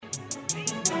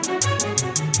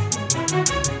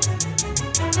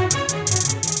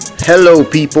Hello,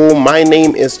 people. My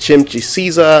name is Chimchi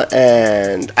Caesar,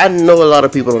 and I know a lot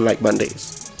of people don't like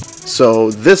Mondays. So,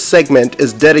 this segment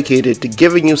is dedicated to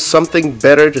giving you something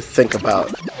better to think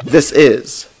about. This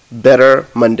is Better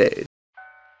Mondays.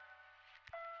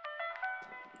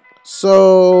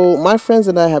 So, my friends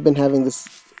and I have been having this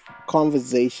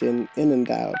conversation in and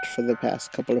out for the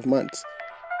past couple of months.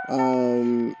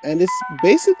 And it's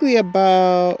basically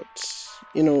about,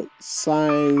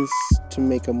 signs to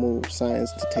make a move, signs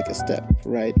to take a step,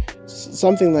 right?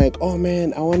 Something like, oh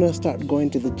man, I want to start going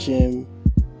to the gym,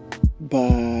 but,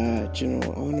 I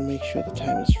want to make sure the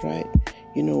time is right.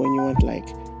 When you want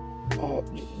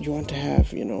you want to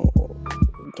have,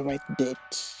 the right date,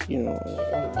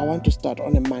 I want to start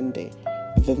on a Monday,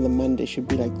 but then the Monday should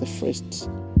be like the first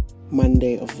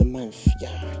Monday of the month.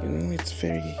 Yeah, it's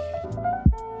very...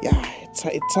 Yeah,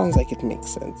 it sounds like it makes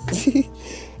sense.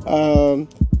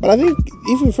 But I think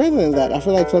even further than that, I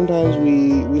feel like sometimes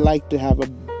we like to have a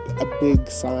big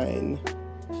sign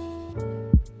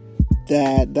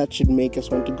that should make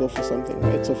us want to go for something,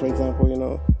 right? So for example,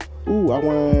 I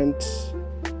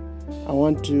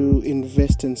want to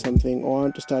invest in something, or I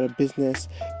want to start a business,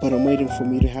 but I'm waiting for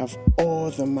me to have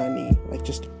all the money, like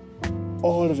just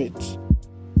all of it,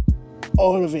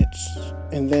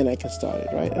 and then I can start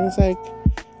it, right? And it's like,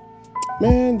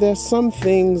 man, there's some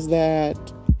things that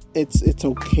it's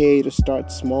okay to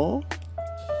start small.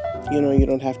 You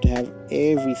don't have to have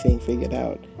everything figured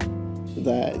out.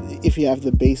 That if you have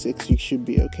the basics, you should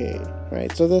be okay,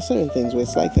 right? So there's certain things where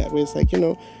it's like that, where it's like,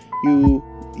 you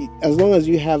as long as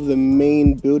you have the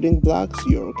main building blocks,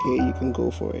 you're okay. You can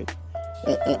go for it.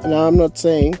 Now, I'm not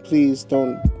saying, please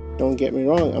don't get me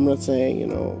wrong. I'm not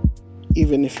saying,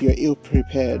 even if you're ill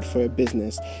prepared for a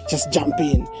business, just jump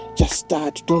in, just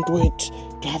start. Don't wait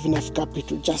to have enough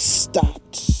capital. Just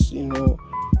start.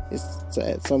 It's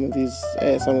some of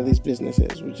these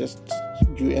businesses,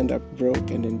 you end up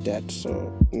broke and in debt.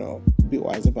 So be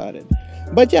wise about it.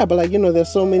 But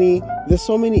there's so many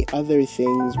other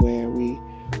things where we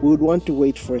would want to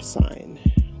wait for a sign.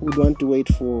 We'd want to wait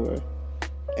for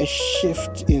a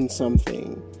shift in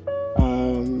something.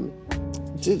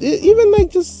 Even like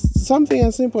just something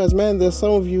as simple as, man, there's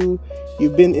some of you've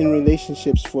been in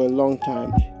relationships for a long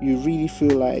time. You really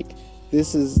feel like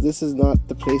this is not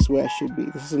the place where I should be.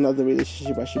 This is not the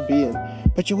relationship I should be in.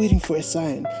 But you're waiting for a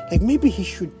sign. Like, maybe he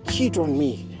should cheat on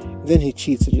me. Then he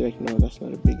cheats and you're like, no, that's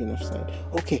not a big enough sign.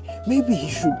 Okay, maybe he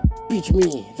should beat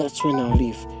me. That's when I'll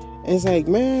leave. And it's like,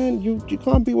 man, you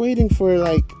can't be waiting for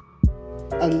like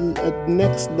a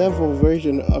next level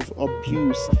version of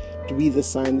abuse to be the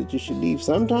sign that you should leave.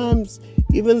 Sometimes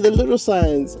even the little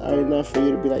signs are enough for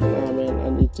you to be like, nah, man, I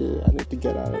need to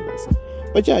get out of this.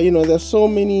 But there's so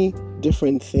many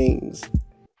different things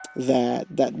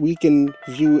that we can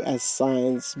view as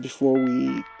signs before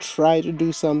we try to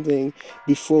do something,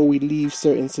 before we leave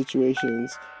certain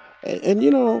situations. And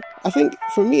I think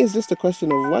for me it's just a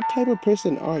question of, what type of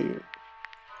person are you?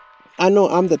 I know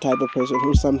I'm the type of person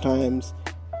who sometimes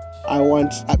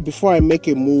before I make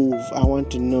a move, I want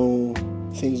to know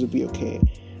things will be okay.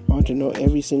 I want to know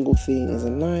every single thing is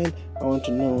in line. I want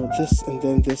to know this, and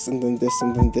then this, and then this,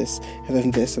 and then this, and then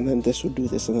this, and then this would do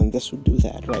this, and then this would do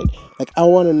that, right? Like, I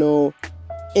want to know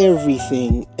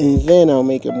everything, and then I'll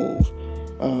make a move.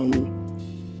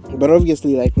 But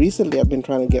obviously, like, recently I've been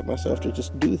trying to get myself to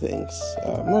just do things.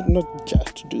 Not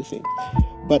just to do things,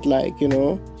 but like,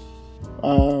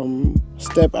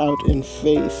 step out in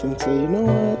faith and say, you know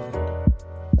what,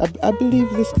 I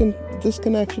believe this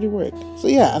can actually work. So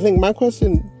I think my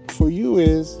question for you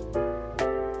is,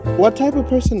 what type of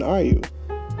person are you?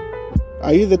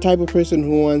 Are you the type of person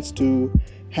who wants to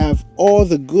have all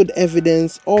the good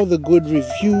evidence, all the good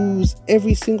reviews,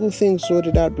 every single thing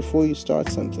sorted out before you start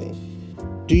something?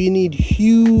 Do you need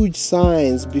huge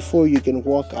signs before you can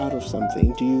walk out of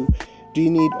something? Do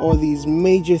you need all these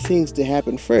major things to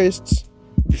happen first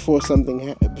before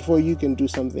before you can do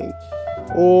something?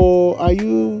 Or are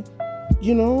you,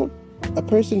 a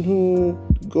person who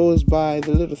goes by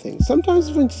the little things? Sometimes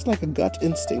even just like a gut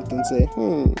instinct and say,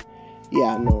 no,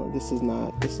 this is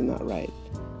not right.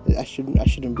 I shouldn't be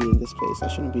in this place. I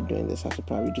shouldn't be doing this. I should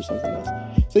probably do something else.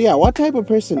 So what type of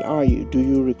person are you? Do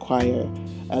you require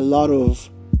a lot of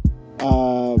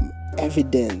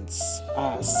evidence,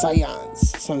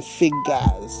 science, some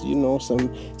figures,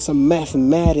 some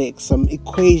mathematics, some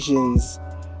equations?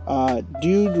 Do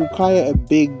you require a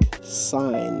big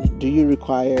sign? Do you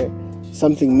require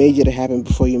something major to happen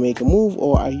before you make a move,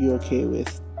 or are you okay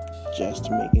with just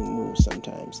making moves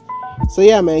sometimes? So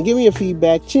man, give me your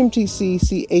feedback. ChimTC,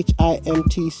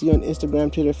 CHIMTC on Instagram,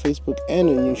 Twitter, Facebook, and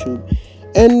on YouTube.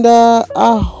 And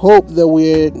I hope that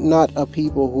we're not a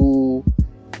people who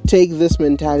take this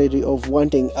mentality of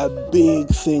wanting a big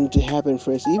thing to happen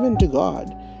first, even to God.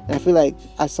 And I feel like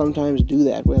I sometimes do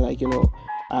that, where like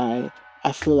I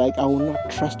I feel like I will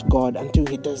not trust God until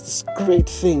He does this great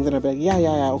thing. Then I'll be like,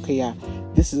 yeah, okay, yeah,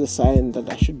 this is a sign that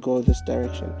I should go this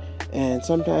direction. And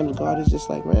sometimes God is just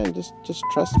like, man, just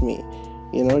trust me,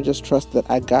 just trust that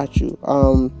I got you.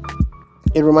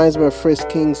 It reminds me of First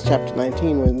Kings chapter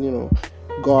 19 when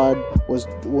God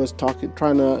was talking,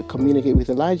 trying to communicate with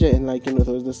Elijah, and like there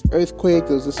was this earthquake,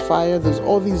 there was this fire, there's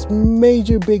all these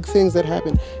major big things that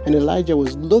happened, and Elijah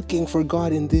was looking for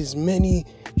God in these many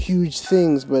huge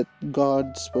things, but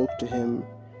God spoke to him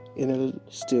in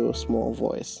a still small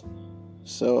voice.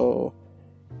 So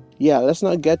yeah, let's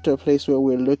not get to a place where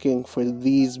we're looking for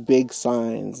these big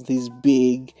signs, these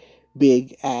big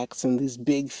acts, and these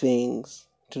big things,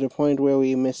 to the point where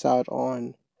we miss out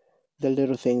on the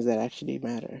little things that actually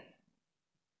matter.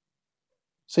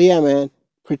 So yeah, man,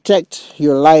 protect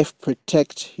your life,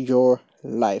 protect your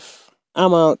life.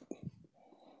 I'm out.